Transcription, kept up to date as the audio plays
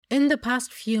In the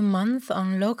past few months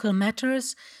on Local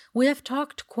Matters, we have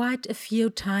talked quite a few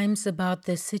times about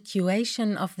the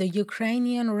situation of the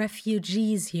Ukrainian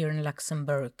refugees here in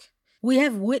Luxembourg. We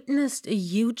have witnessed a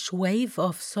huge wave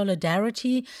of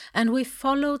solidarity, and we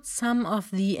followed some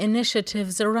of the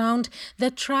initiatives around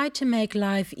that try to make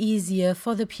life easier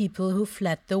for the people who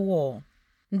fled the war.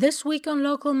 This week on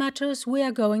Local Matters, we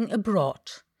are going abroad.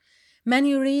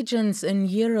 Many regions in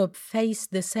Europe face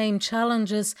the same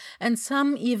challenges and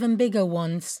some even bigger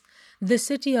ones. The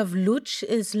city of Lodz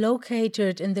is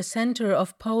located in the center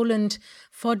of Poland.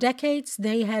 For decades,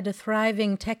 they had a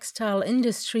thriving textile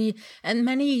industry, and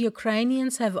many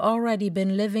Ukrainians have already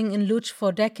been living in Lodz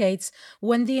for decades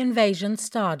when the invasion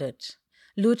started.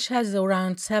 Lodz has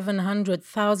around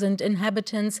 700,000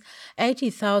 inhabitants.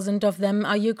 80,000 of them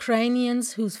are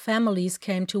Ukrainians whose families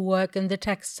came to work in the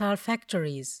textile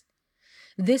factories.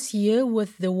 This year,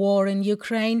 with the war in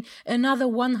Ukraine, another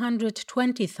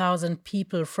 120,000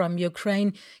 people from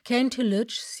Ukraine came to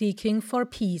Lodz seeking for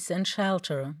peace and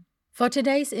shelter. For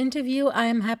today's interview, I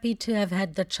am happy to have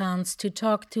had the chance to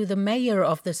talk to the mayor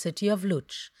of the city of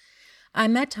Lodz. I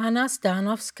met Hanna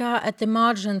Zdanowska at the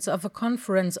margins of a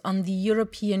conference on the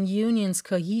European Union's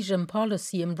cohesion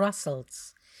policy in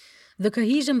Brussels. The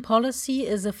cohesion policy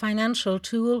is a financial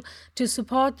tool to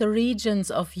support the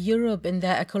regions of Europe in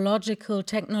their ecological,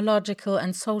 technological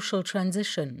and social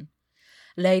transition.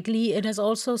 Lately, it has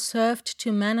also served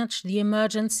to manage the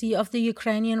emergency of the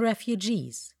Ukrainian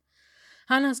refugees.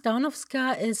 Hanna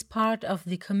Zdanowska is part of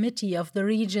the Committee of the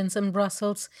Regions in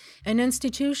Brussels, an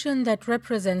institution that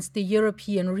represents the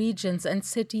European regions and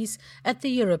cities at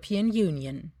the European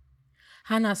Union.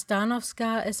 Hanna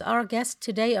Zdanowska is our guest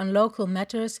today on Local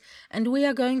Matters, and we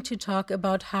are going to talk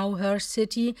about how her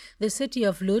city, the city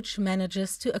of Lodz,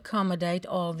 manages to accommodate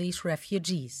all these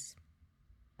refugees.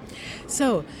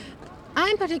 So,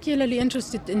 I'm particularly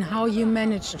interested in how you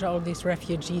managed all these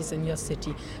refugees in your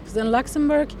city. Because in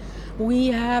Luxembourg, we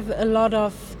have a lot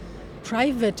of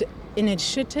private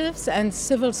initiatives and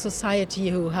civil society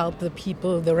who help the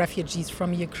people, the refugees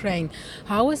from Ukraine.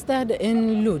 How is that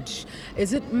in Lodz?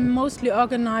 Is it mostly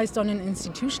organized on an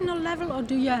institutional level, or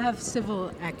do you have civil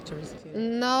actors too?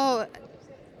 No,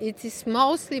 it is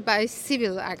mostly by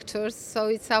civil actors, so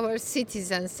it's our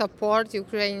citizens support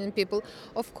Ukrainian people.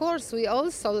 Of course, we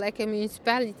also, like a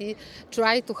municipality,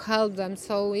 try to help them.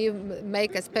 So we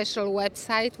make a special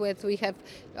website where we have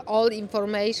all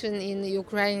information in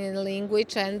Ukrainian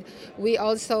language, and we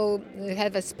also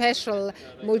have a special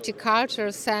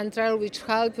multicultural center which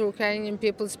help Ukrainian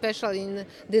people, especially in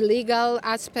the legal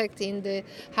aspect, in the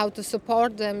how to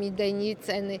support them if they need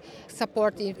any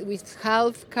support with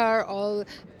health care or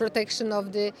protection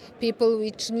of the people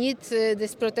which need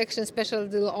this protection, especially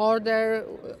the order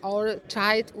or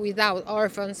child without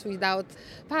orphans, without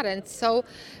parents. So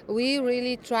we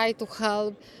really try to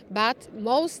help, but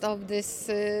most of this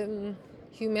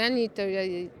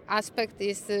humanitarian aspect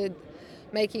is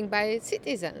making by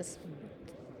citizens,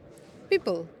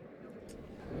 people.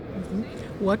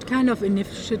 Mm-hmm. What kind of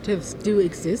initiatives do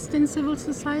exist in civil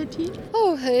society?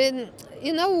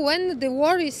 When the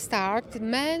war is started,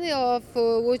 many of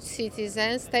Lodz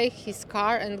citizens take his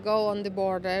car and go on the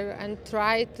border and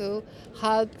try to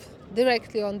help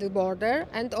directly on the border.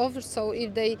 And also,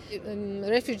 if the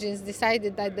refugees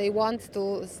decided that they want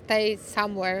to stay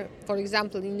somewhere, for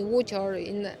example in Lodz or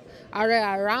in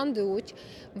area around Lodz,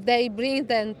 they bring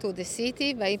them to the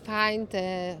city, they find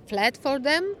a flat for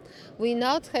them. We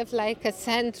not have like a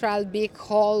central big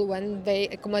hall when they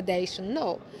accommodation,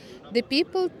 no. The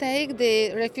people take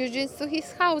the refugees to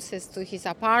his houses, to his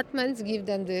apartments, give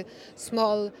them the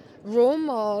small room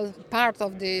or part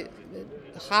of the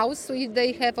house if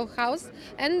they have a house,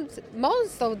 and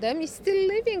most of them is still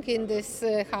living in these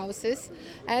houses,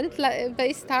 and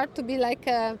they start to be like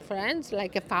friends,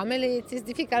 like a family. It is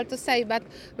difficult to say, but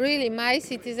really my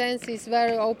citizens is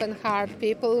very open-hearted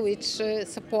people which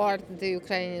support the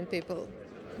Ukrainian people.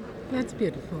 That's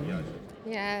beautiful.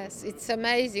 Yes, it's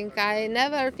amazing. I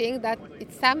never think that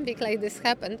it's something like this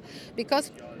happened,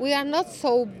 because we are not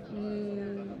so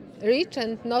rich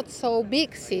and not so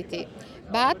big city,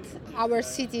 but our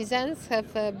citizens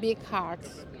have a big heart.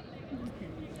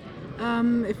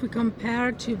 If we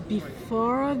compare to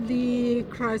before the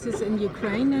crisis in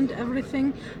Ukraine and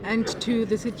everything, and to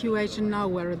the situation now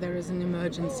where there is an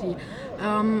emergency,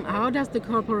 how does the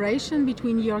cooperation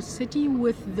between your city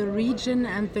with the region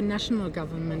and the national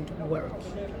government work?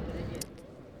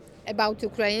 About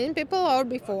Ukrainian people or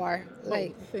before?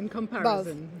 Both, in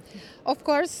comparison. Both. Of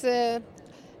course,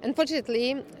 unfortunately,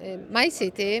 my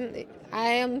city I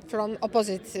am from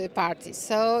opposite party,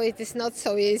 so it is not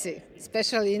so easy,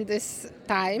 especially in this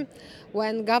time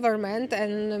when government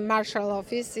and marshal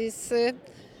office is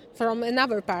from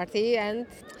another party, and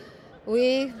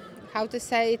we, how to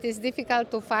say, it is difficult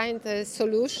to find a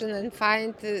solution and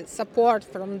find support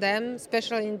from them,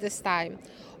 especially in this time.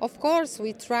 Of course,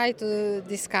 we try to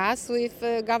discuss with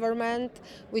government,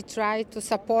 we try to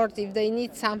support if they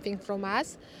need something from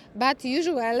us, but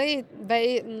usually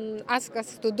they ask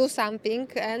us to do something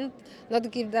and not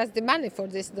give us the money for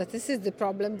this. That this is the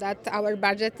problem, that our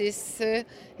budget is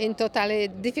in totally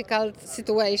difficult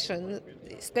situation,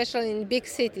 especially in big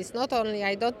cities. Not only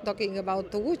I don't talking about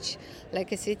Łódź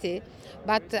like a city,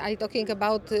 but I talking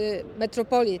about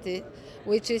metropolitan,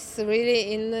 which is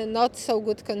really in not so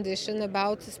good condition,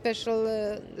 about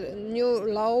special new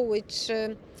law which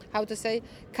how to say,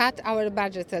 cut our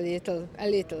budget a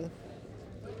little.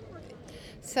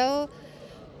 So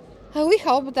we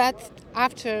hope that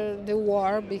after the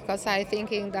war, because I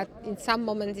thinking that in some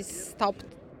moment it stopped,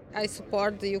 I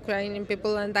support the Ukrainian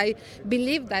people and I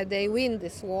believe that they win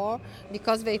this war,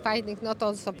 because they fighting not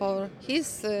also for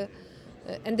his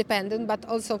independence but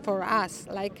also for us,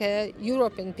 like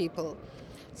European people.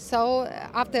 So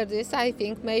after this, I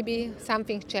think maybe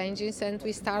something changes and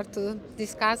we start to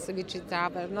discuss with each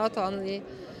other, not only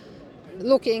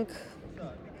looking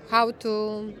how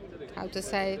to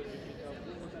say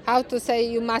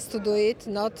you must do it,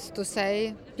 not to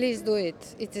say please do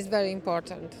it. It is very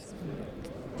important.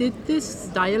 Did this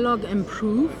dialogue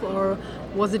improve, or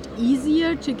was it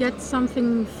easier to get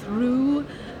something through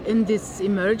in this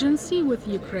emergency with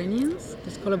Ukrainians?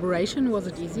 This collaboration, was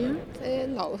it easier?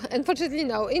 No, unfortunately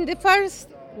no. In the first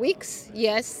weeks,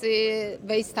 yes,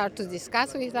 they start to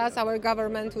discuss with us, our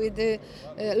government, with the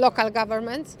local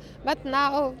governments, but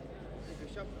now,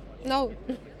 no.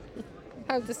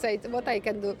 How to say it, what I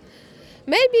can do.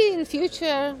 Maybe in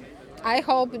future, I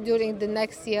hope during the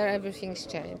next year everything's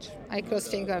changed. I cross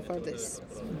finger for this.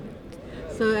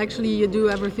 So actually you do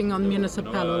everything on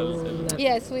municipal level?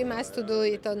 Yes, we must do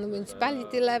it on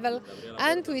municipality level,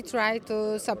 and we try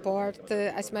to support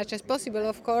as much as possible,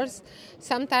 of course.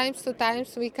 Sometimes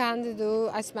we can't do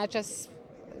as much as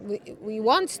we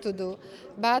want to do,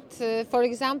 but for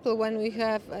example, when we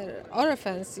have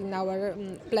orphans in our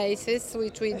places,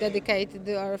 which we dedicate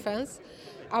the orphans,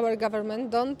 our government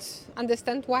don't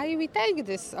understand why we take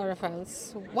these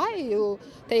orphans, why you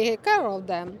take care of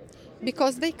them,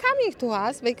 because they coming to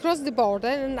us, they cross the border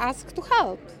and ask to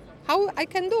help. How I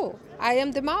can do? I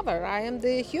am the mother, I am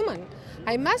the human.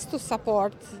 I must to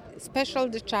support,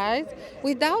 especially the child,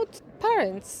 without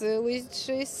parents, which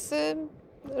is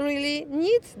really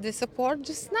need the support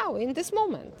just now, in this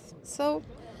moment. So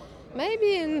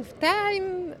maybe in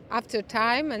time, after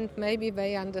time, and maybe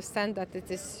they understand that it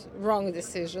is wrong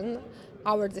decision.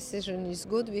 Our decision is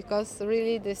good, because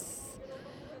really this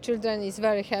children is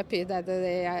very happy that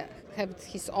they have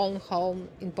his own home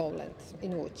in Poland,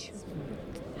 in Łódź.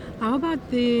 How about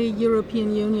the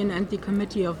European Union and the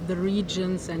Committee of the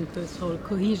Regions and this whole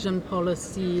cohesion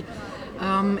policy?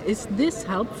 Is this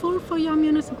helpful for your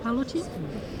municipality?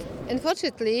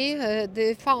 Unfortunately,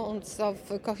 the funds of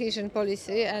cohesion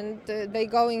policy, and they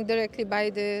going directly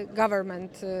by the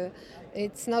government.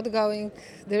 It's not going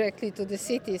directly to the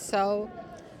city. So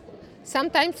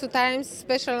sometimes,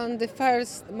 especially on the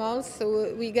first month,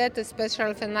 we get a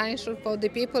special financial for the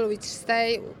people which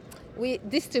stay. We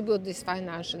distribute this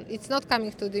financial. It's not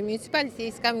coming to the municipality,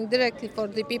 it's coming directly for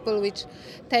the people which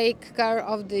take care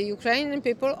of the Ukrainian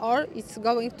people, or it's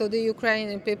going to the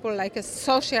Ukrainian people like a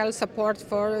social support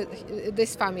for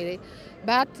this family.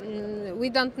 But we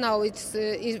don't know if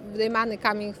the money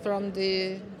coming from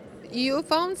the EU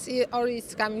funds or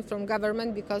it's coming from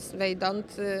government, because they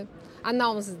don't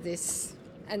announce this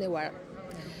anywhere.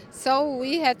 So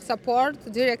we have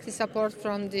direct support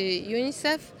from the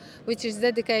UNICEF, which is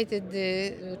dedicated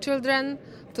to children,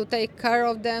 to take care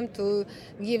of them, to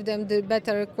give them the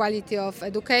better quality of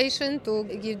education, to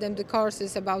give them the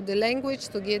courses about the language,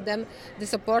 to give them the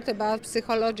support about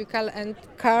psychological and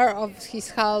care of his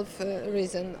health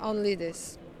reason, only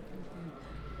this.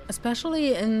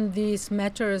 Especially in these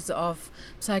matters of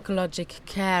psychological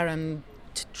care and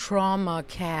trauma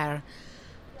care,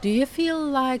 do you feel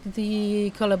like the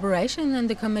collaboration in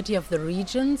the Committee of the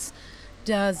Regions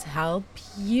does help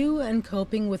you in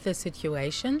coping with the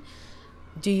situation?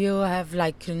 Do you have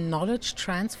like knowledge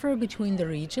transfer between the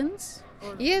regions?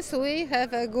 Yes, we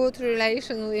have a good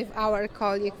relation with our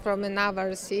colleagues from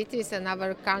other cities and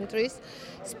other countries.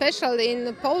 Especially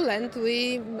in Poland,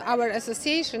 our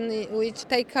association, which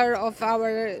take care of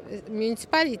our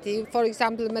municipality, for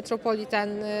example,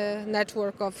 metropolitan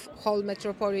network of whole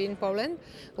metropolis in Poland,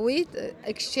 we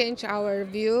exchange our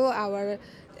view, our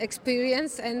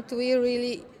experience, and we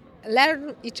really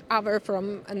learn each other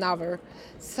from another.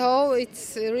 So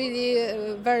it's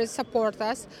really very support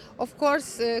us. Of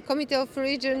course, Committee of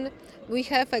Region, we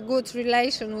have a good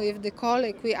relation with the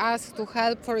colleague. We ask to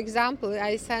help. For example,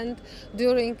 I sent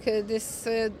during this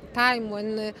time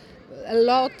when a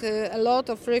lot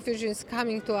of refugees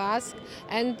coming to us,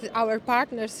 and our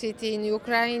partner city in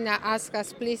Ukraine asked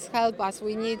us, please help us.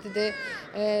 We need the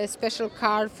special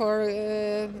car for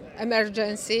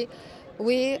emergency.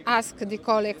 We ask the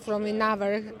colleague from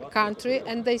another country,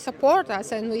 and they support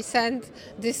us, and we send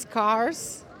these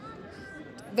cars.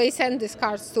 They send these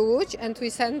cars to Łódź, and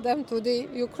we send them to the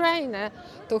Ukraine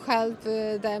to help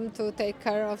them to take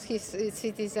care of his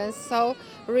citizens. So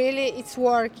really, it's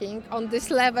working on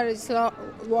this level. It's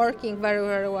working very,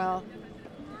 very well.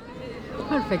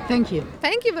 Perfect, thank you.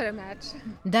 Thank you very much.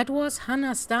 That was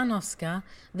Hanna Stanowska,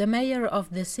 the mayor of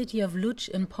the city of Łódź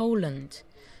in Poland.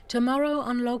 Tomorrow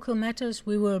on Local Matters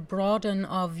we will broaden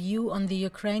our view on the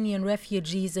Ukrainian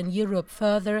refugees in Europe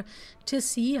further to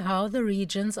see how the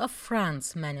regions of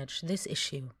France manage this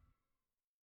issue.